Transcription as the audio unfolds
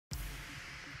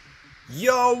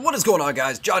Yo, what is going on,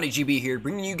 guys? Johnny GB here,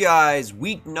 bringing you guys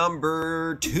week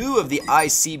number 2 of the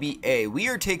ICBA. We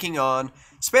are taking on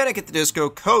Spanik at the Disco,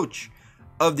 coach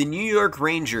of the New York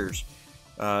Rangers.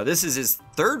 This is his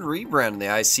third rebrand in the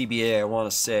ICBA, I want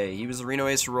to say. He was the Reno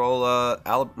Ace Rolla.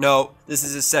 No, this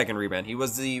is his second rebrand. He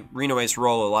was the Reno Ace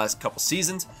Rolla the last couple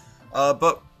seasons.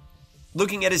 But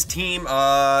looking at his team,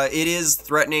 it is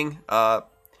threatening.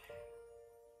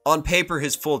 On paper,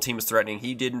 his full team is threatening.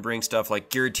 He didn't bring stuff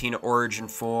like Giratina Origin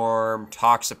Form,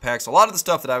 Toxapex, a lot of the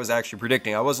stuff that I was actually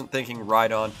predicting. I wasn't thinking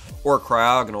Rhydon or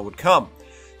Cryogonal would come.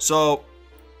 So,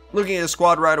 looking at the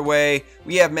squad right away,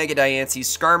 we have Mega Diancie,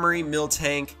 Skarmory,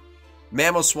 Miltank,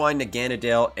 Mamoswine,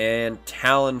 Naganadel, and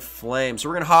Talonflame. So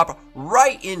we're going to hop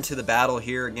right into the battle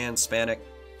here against Spanik.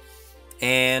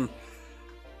 And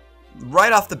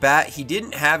right off the bat, he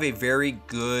didn't have a very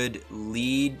good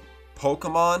lead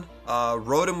Pokemon.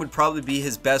 Rotom would probably be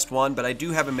his best one, but I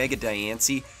do have a Mega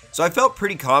Diancie, so I felt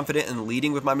pretty confident in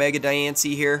leading with my Mega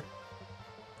Diancie here,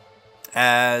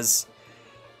 as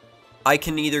I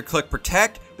can either click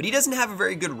Protect, but he doesn't have a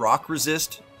very good Rock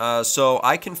Resist, so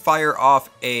I can fire off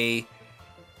a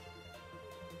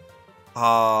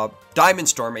Diamond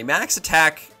Storm, a max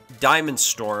attack Diamond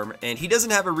Storm, and he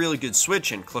doesn't have a really good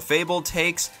switch in. Clefable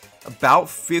takes about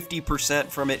 50%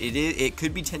 from it. It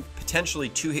could be potentially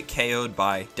 2-hit KO'd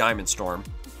by Diamond Storm.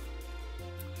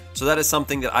 So that is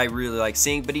something that I really like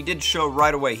seeing, but he did show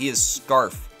right away he is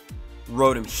Scarf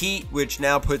Rotom Heat, which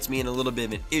now puts me in a little bit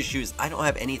of an issue. I don't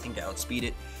have anything to outspeed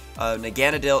it.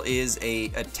 Naganadel is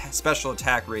a special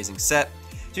attack raising set.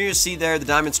 So you see there, the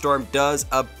Diamond Storm does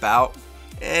about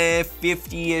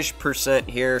 50-ish%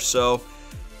 here, so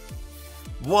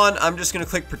I'm just going to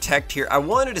click Protect here. I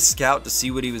wanted to scout to see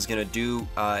what he was going to do,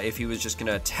 if he was just going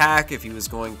to attack, if he was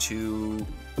going to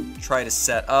try to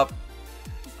set up.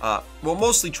 Well,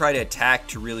 mostly try to attack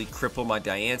to really cripple my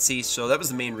Diancie, so that was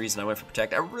the main reason I went for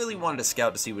Protect. I really wanted to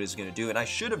scout to see what he was going to do, and I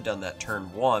should have done that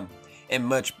turn 1 and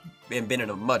been in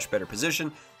a much better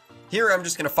position. Here, I'm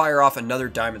just going to fire off another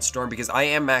Diamond Storm because I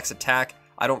am max attack.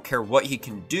 I don't care what he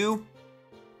can do.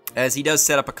 As he does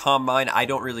set up a Calm Mind, I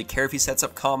don't really care if he sets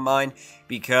up Calm Mind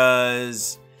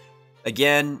because,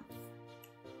 again,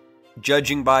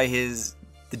 judging by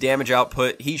the damage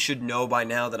output, he should know by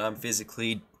now that I'm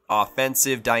physically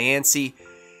offensive Diancie.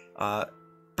 But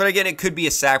again, it could be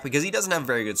a sack because he doesn't have a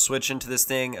very good switch into this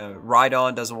thing.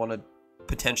 Rhydon doesn't want to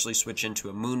potentially switch into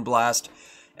a Moonblast,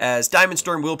 as Diamond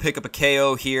Storm will pick up a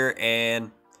KO here,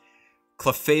 and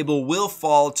Clefable will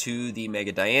fall to the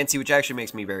Mega Diancie, which actually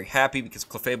makes me very happy because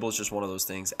Clefable is just one of those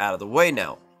things out of the way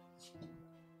now.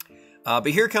 But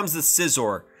here comes the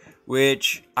Scizor,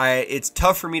 which it's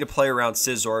tough for me to play around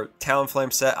Scizor.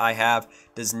 Talonflame set I have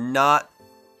does not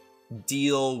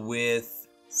deal with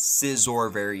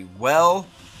Scizor very well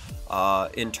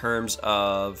in terms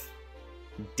of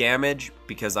damage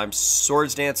because I'm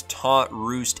Swords Dance, Taunt,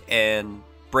 Roost, and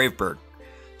Brave Bird.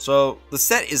 So the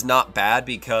set is not bad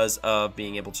because of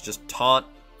being able to just taunt,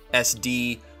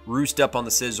 SD, roost up on the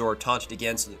Scizor, taunt it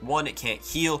again so that 1, it can't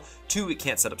heal, 2, it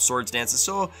can't set up Swords Dances.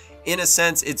 So in a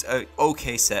sense, it's an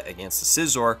okay set against the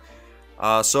Scizor.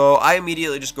 So I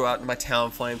immediately just go out in my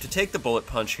Talonflame to take the Bullet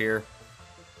Punch here.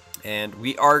 And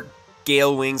we are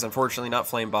Gale Wings, unfortunately not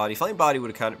Flame Body. Flame Body would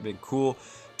have kind of been cool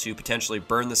to potentially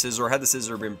burn the Scizor. Had the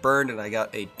Scizor been burned and I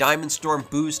got a Diamond Storm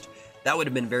boost, that would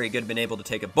have been very good, been able to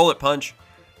take a Bullet Punch.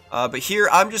 But here,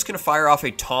 I'm just going to fire off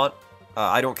a Taunt.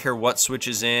 I don't care what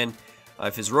switches in.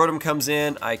 If his Rotom comes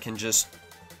in, I can just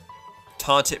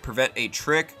taunt it, prevent a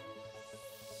trick.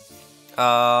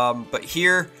 But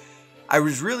here, I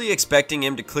was really expecting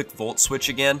him to click Volt Switch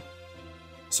again.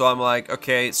 So I'm like,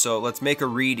 okay, so let's make a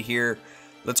read here.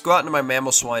 Let's go out into my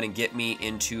Mamoswine and get me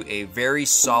into a very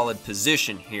solid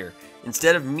position here.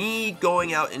 Instead of me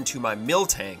going out into my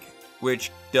Miltank, which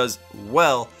does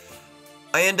well,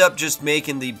 I end up just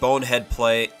making the bonehead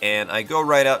play, and I go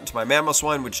right out into my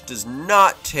Mamoswine, which does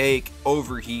not take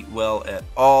Overheat well at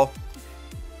all.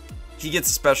 He gets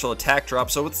a special attack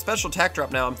drop, so with the special attack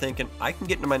drop now, I'm thinking I can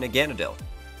get into my Naganadel.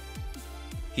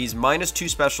 He's -2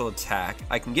 special attack.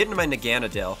 I can get into my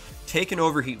Naganadel, take an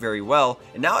Overheat very well,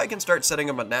 and now I can start setting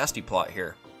up a nasty plot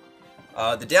here.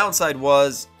 The downside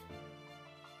was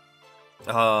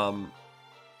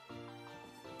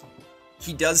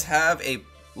he does have a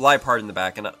Liepard in the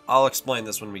back, and I'll explain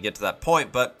this when we get to that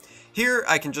point, but here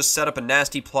I can just set up a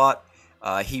nasty plot.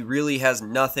 He really has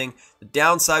nothing. The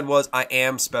downside was I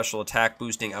am special attack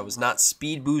boosting. I was not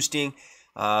speed boosting.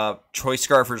 Choice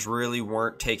Scarfers really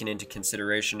weren't taken into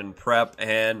consideration in prep,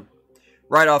 and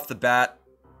right off the bat,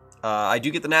 I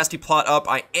do get the nasty plot up.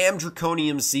 I am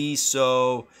Draconium Z,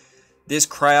 so This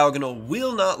Cryogonal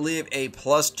will not live a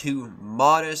 +2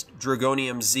 modest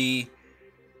Dragonium Z.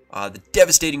 The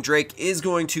Devastating Drake is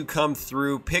going to come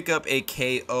through, pick up a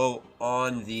KO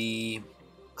on the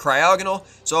Cryogonal.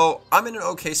 So I'm in an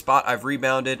okay spot. I've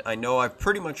rebounded. I know I've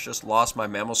pretty much just lost my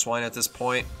Mamoswine at this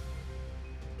point.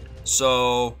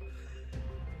 So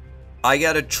I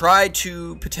gotta try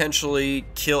to potentially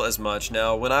kill as much.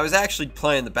 Now, when I was actually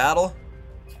playing the battle,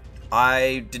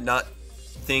 I did not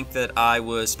think that I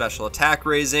was special attack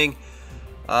raising.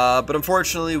 But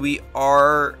unfortunately we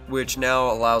are, which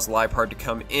now allows Liepard to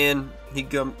come in. He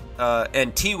come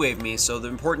and T-wave me. So the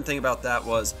important thing about that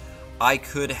was I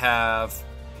could have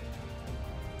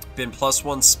been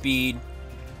 +1 speed,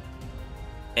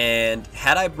 and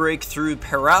had I break through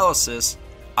paralysis,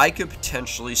 I could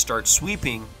potentially start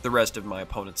sweeping the rest of my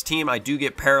opponent's team. I do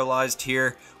get paralyzed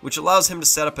here, which allows him to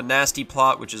set up a nasty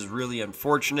plot, which is really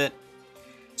unfortunate.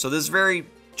 So this very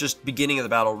just beginning of the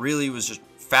battle really was just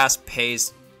fast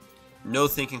paced, no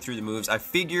thinking through the moves. I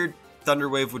figured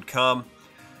Thunderwave would come,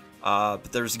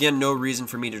 but there's again no reason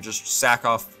for me to just sack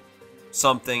off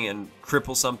something and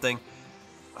cripple something.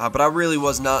 But I really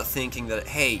was not thinking that,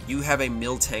 hey, you have a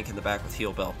Miltank in the back with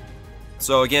Heal Bell.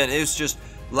 So again, it was just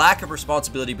lack of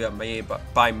responsibility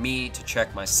by me to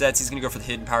check my sets. He's going to go for the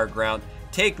Hidden Power Ground,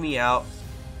 take me out.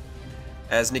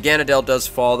 As Naganadel does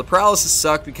fall, the paralysis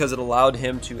sucked because it allowed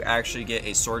him to actually get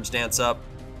a Swords Dance up.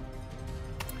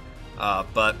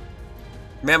 But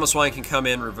Mamoswine can come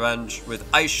in, revenge with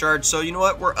Ice Shard. So you know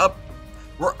what? We're up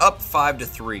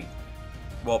 5-3.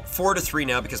 Well, 4-3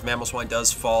 now because Mamoswine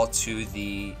does fall to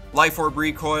the Life Orb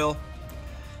recoil.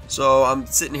 So I'm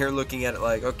sitting here looking at it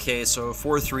like, okay, so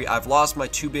 4-3. I've lost my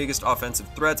 2 biggest offensive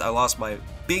threats. I lost my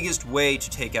biggest way to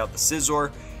take out the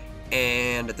Scizor.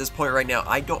 And at this point right now,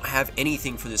 I don't have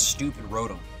anything for this stupid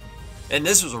Rotom. And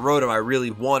this was a Rotom I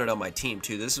really wanted on my team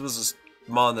too. This was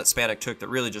a Mon that Spanik took that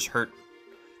really just hurt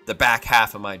the back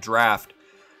half of my draft.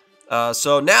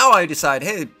 So now I decide,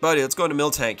 hey buddy, let's go into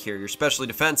Miltank here. You're specially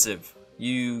defensive.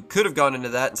 You could have gone into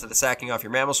that instead of sacking off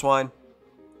your Mamoswine.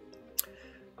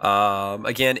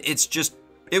 Again,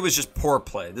 it was just poor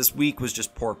play. This week was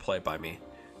just poor play by me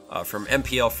from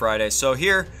MPL Friday. So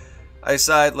here I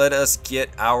decide, let us get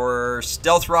our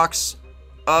Stealth Rocks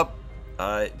up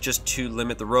just to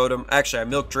limit the Rotom. Actually, I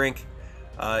Milk Drink.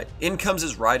 In comes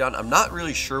his Rhydon. I'm not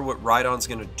really sure what Rhydon's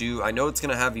going to do. I know it's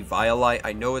going to have Eviolite.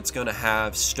 I know it's going to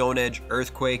have Stone Edge,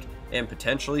 Earthquake, and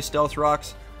potentially Stealth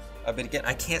Rocks. But again,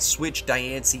 I can't switch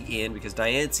Diancie in because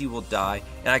Diancie will die.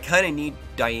 And I kind of need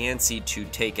Diancie to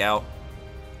take out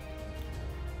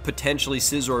potentially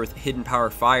Scizor with Hidden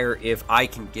Power Fire if I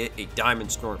can get a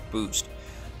Diamond Storm boost.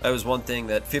 That was one thing,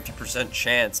 that 50%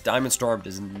 chance. Diamond Storm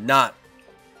does not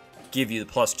give you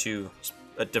the +2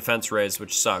 defense raise,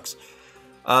 which sucks.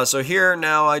 So here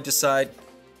now I decide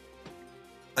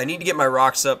I need to get my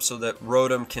rocks up so that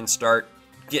Rotom can start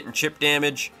getting chip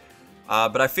damage.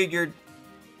 But I figured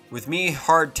with me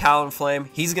hard Talonflame,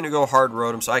 he's going to go hard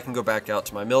Rotom, so I can go back out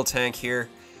to my Miltank here.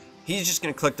 He's just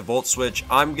going to click the Volt Switch.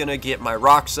 I'm going to get my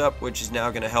rocks up, which is now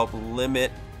going to help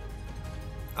limit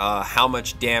how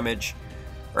much damage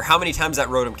or how many times that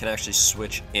Rotom can actually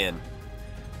switch in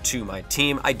to my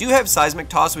team. I do have Seismic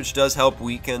Toss, which does help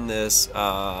weaken this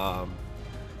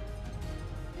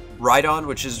Rhydon,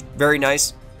 which is very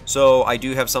nice. So I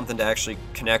do have something to actually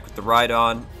connect with the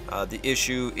Rhydon. The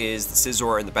issue is the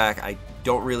Scizor in the back. I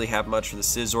don't really have much for the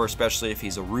Scizor, especially if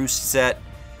he's a Roost set.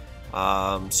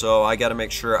 So I got to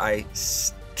make sure I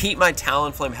keep my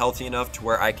Talonflame healthy enough to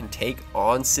where I can take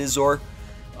on Scizor.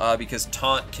 Because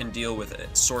Taunt can deal with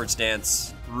it. Swords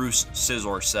Dance, Roost,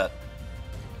 Scizor set.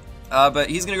 But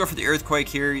he's going to go for the Earthquake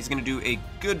here. He's going to do a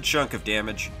good chunk of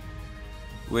damage,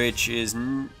 which is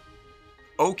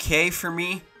okay for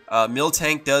me.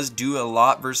 Miltank does do a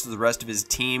lot versus the rest of his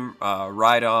team.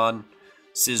 Rhydon,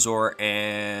 Scizor,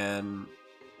 and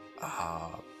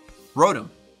Rotom.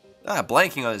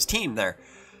 Blanking on his team there.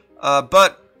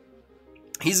 But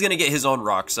he's going to get his own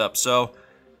rocks up. So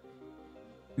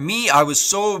me, I was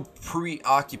so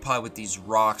preoccupied with these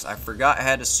rocks. I forgot I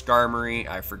had a Skarmory.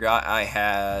 I forgot I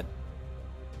had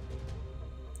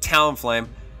Talonflame.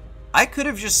 I could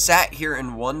have just sat here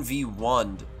and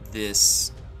 1v1'd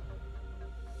this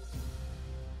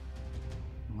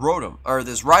Rotom, or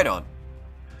this Rhydon.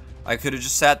 I could have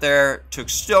just sat there, took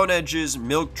Stone Edges,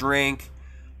 Milk Drink,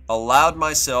 allowed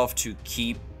myself to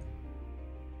keep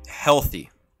healthy.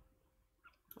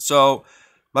 So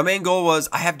my main goal was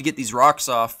I have to get these rocks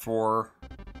off for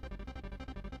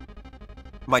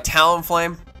my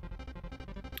Talonflame.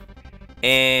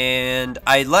 And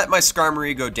I let my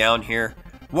Skarmory go down here.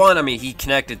 One, I mean, he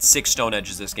connected 6 Stone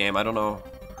Edges this game. I don't know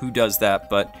who does that,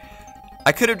 but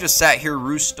I could have just sat here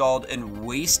roost stalled and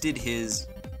wasted his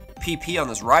PP on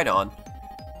this Rhydon.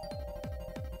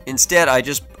 Instead,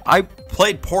 I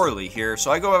played poorly here,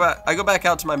 so I go back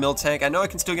out to my Miltank. I know I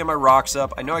can still get my rocks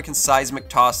up. I know I can seismic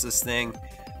toss this thing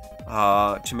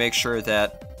to make sure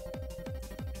that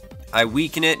I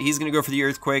weaken it. He's gonna go for the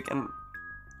Earthquake, and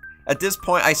at this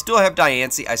point, I still have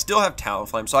Diancie. I still have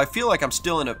Talonflame, so I feel like I'm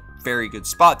still in a very good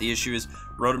spot. The issue is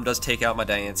Rotom does take out my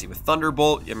Diancie with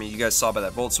Thunderbolt. I mean, you guys saw by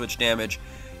that Volt Switch damage.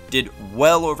 Did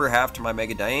well over half to my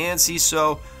Mega Diancie,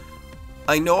 so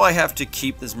I know I have to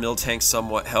keep this Miltank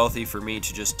somewhat healthy for me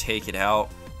to just take it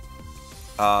out.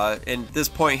 And at this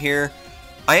point here,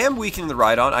 I am weakening the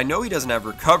Rhydon. I know he doesn't have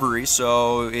recovery,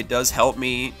 so it does help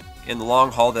me in the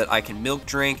long haul that I can Milk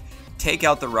Drink, take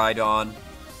out the Rhydon.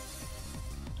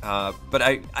 But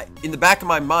in the back of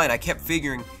my mind, I kept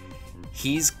figuring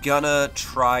he's gonna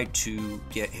try to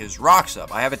get his rocks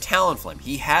up. I have a Talonflame.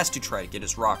 He has to try to get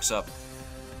his rocks up.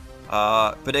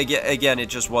 But again, it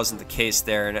just wasn't the case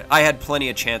there, and I had plenty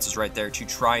of chances right there to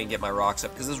try and get my rocks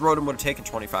up, because this Rotom would have taken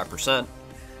 25%,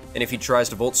 and if he tries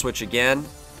to Volt Switch again,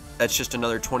 that's just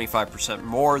another 25%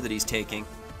 more that he's taking.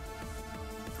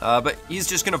 But he's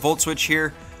just going to Volt Switch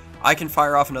here. I can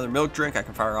fire off another Milk Drink, I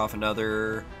can fire off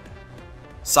another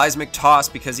Seismic Toss,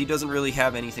 because he doesn't really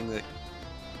have anything that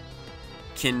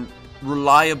can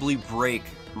reliably break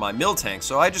my Miltank,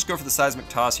 so I just go for the Seismic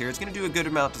Toss here. It's going to do a good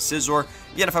amount to Scizor.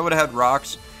 Again, if I would have had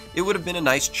rocks, it would have been a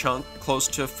nice chunk, close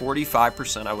to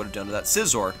 45% I would have done to that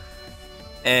Scizor.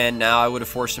 And now I would have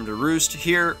forced him to roost.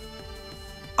 Here,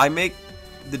 I make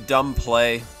the dumb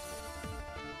play,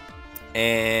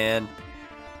 and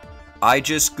I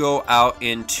just go out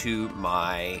into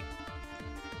my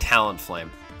Talonflame.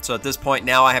 So at this point,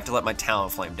 now I have to let my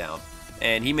Talonflame down.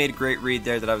 And he made a great read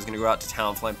there that I was going to go out to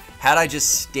Talonflame. Had I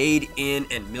just stayed in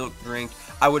and Milk Drinked,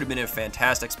 I would have been in a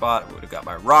fantastic spot. I would have got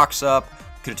my rocks up,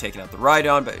 could have taken out the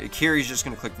Rhydon, but here he's just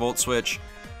going to click Volt Switch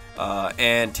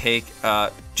and take,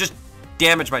 just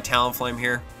damage my Talonflame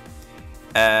here.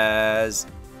 As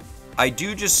I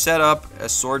do just set up a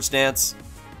Swords Dance.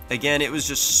 Again, it was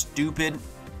just stupid.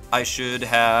 I should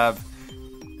have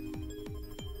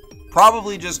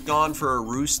probably just gone for a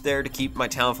Roost there to keep my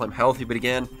Talonflame healthy, but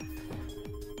again,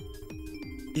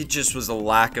 it just was a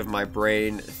lack of my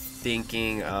brain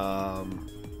thinking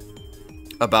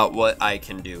about what I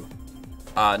can do.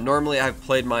 Normally, I've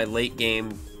played my late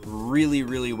game really,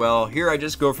 really well. Here, I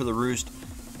just go for the Roost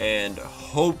and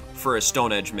hope for a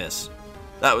Stone Edge miss.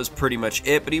 That was pretty much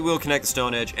it, but he will connect the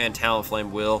Stone Edge, and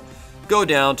Talonflame will go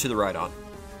down to the Rhydon.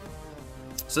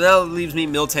 So now it leaves me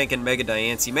Miltank and Mega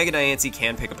Diancie. Mega Diancie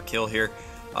can pick up a kill here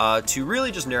to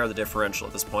really just narrow the differential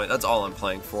at this point. That's all I'm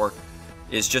playing for,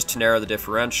 is just to narrow the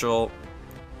differential.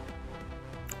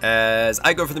 As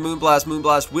I go for the Moonblast.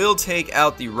 Moonblast will take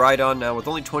out the Rhydon. Now with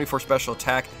only 24 special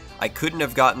attack, I couldn't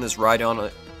have gotten this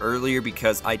Rhydon earlier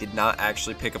because I did not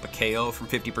actually pick up a KO from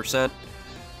 50%.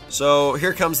 So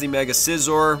here comes the Mega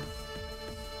Scizor.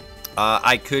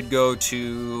 I could go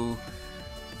to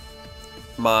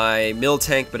my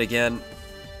Miltank, but again,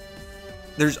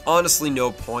 there's honestly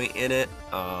no point in it.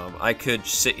 I could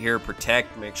sit here,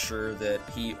 protect, make sure that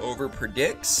he over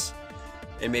predicts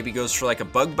and maybe goes for like a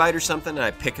Bug Bite or something, and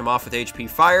I pick him off with HP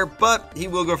Fire, but he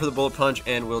will go for the Bullet Punch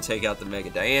and will take out the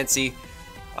Mega Diancie.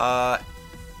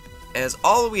 As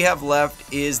all we have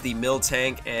left is the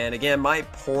Miltank, and again, my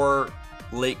poor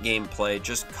late game play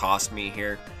just cost me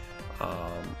here.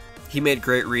 He made a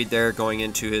great read there going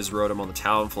into his Rotom on the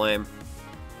Talonflame.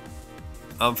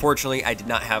 Unfortunately, I did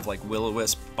not have like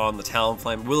Will-O-Wisp on the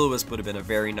Talonflame. Will-O-Wisp would have been a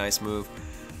very nice move.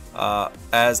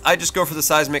 As I just go for the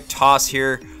Seismic Toss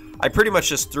here, I pretty much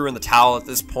just threw in the towel at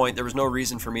this point. There was no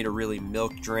reason for me to really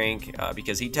Milk Drink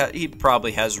because he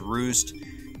probably has Roost.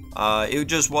 It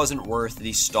just wasn't worth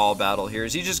the stall battle here.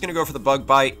 Is he just going to go for the Bug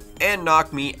Bite and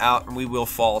knock me out, and we will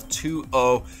fall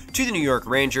 2-0 to the New York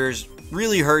Rangers.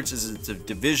 Really hurts as it's a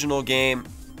divisional game,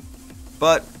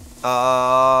 but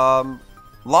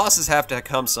losses have to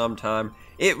come sometime.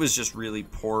 It was just really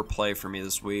poor play for me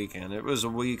this week, and it was a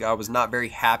week I was not very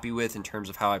happy with in terms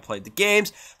of how I played the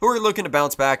games, but we're looking to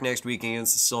bounce back next week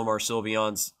against the Silmar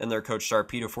Sylveons and their coach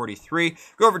Sharpedo43.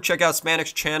 Go over, check out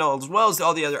Spanix channel, as well as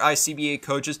all the other ICBA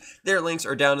coaches. Their links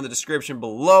are down in the description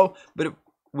below, but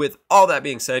with all that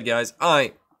being said, guys,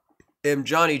 I am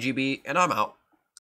Johnny GB, and I'm out.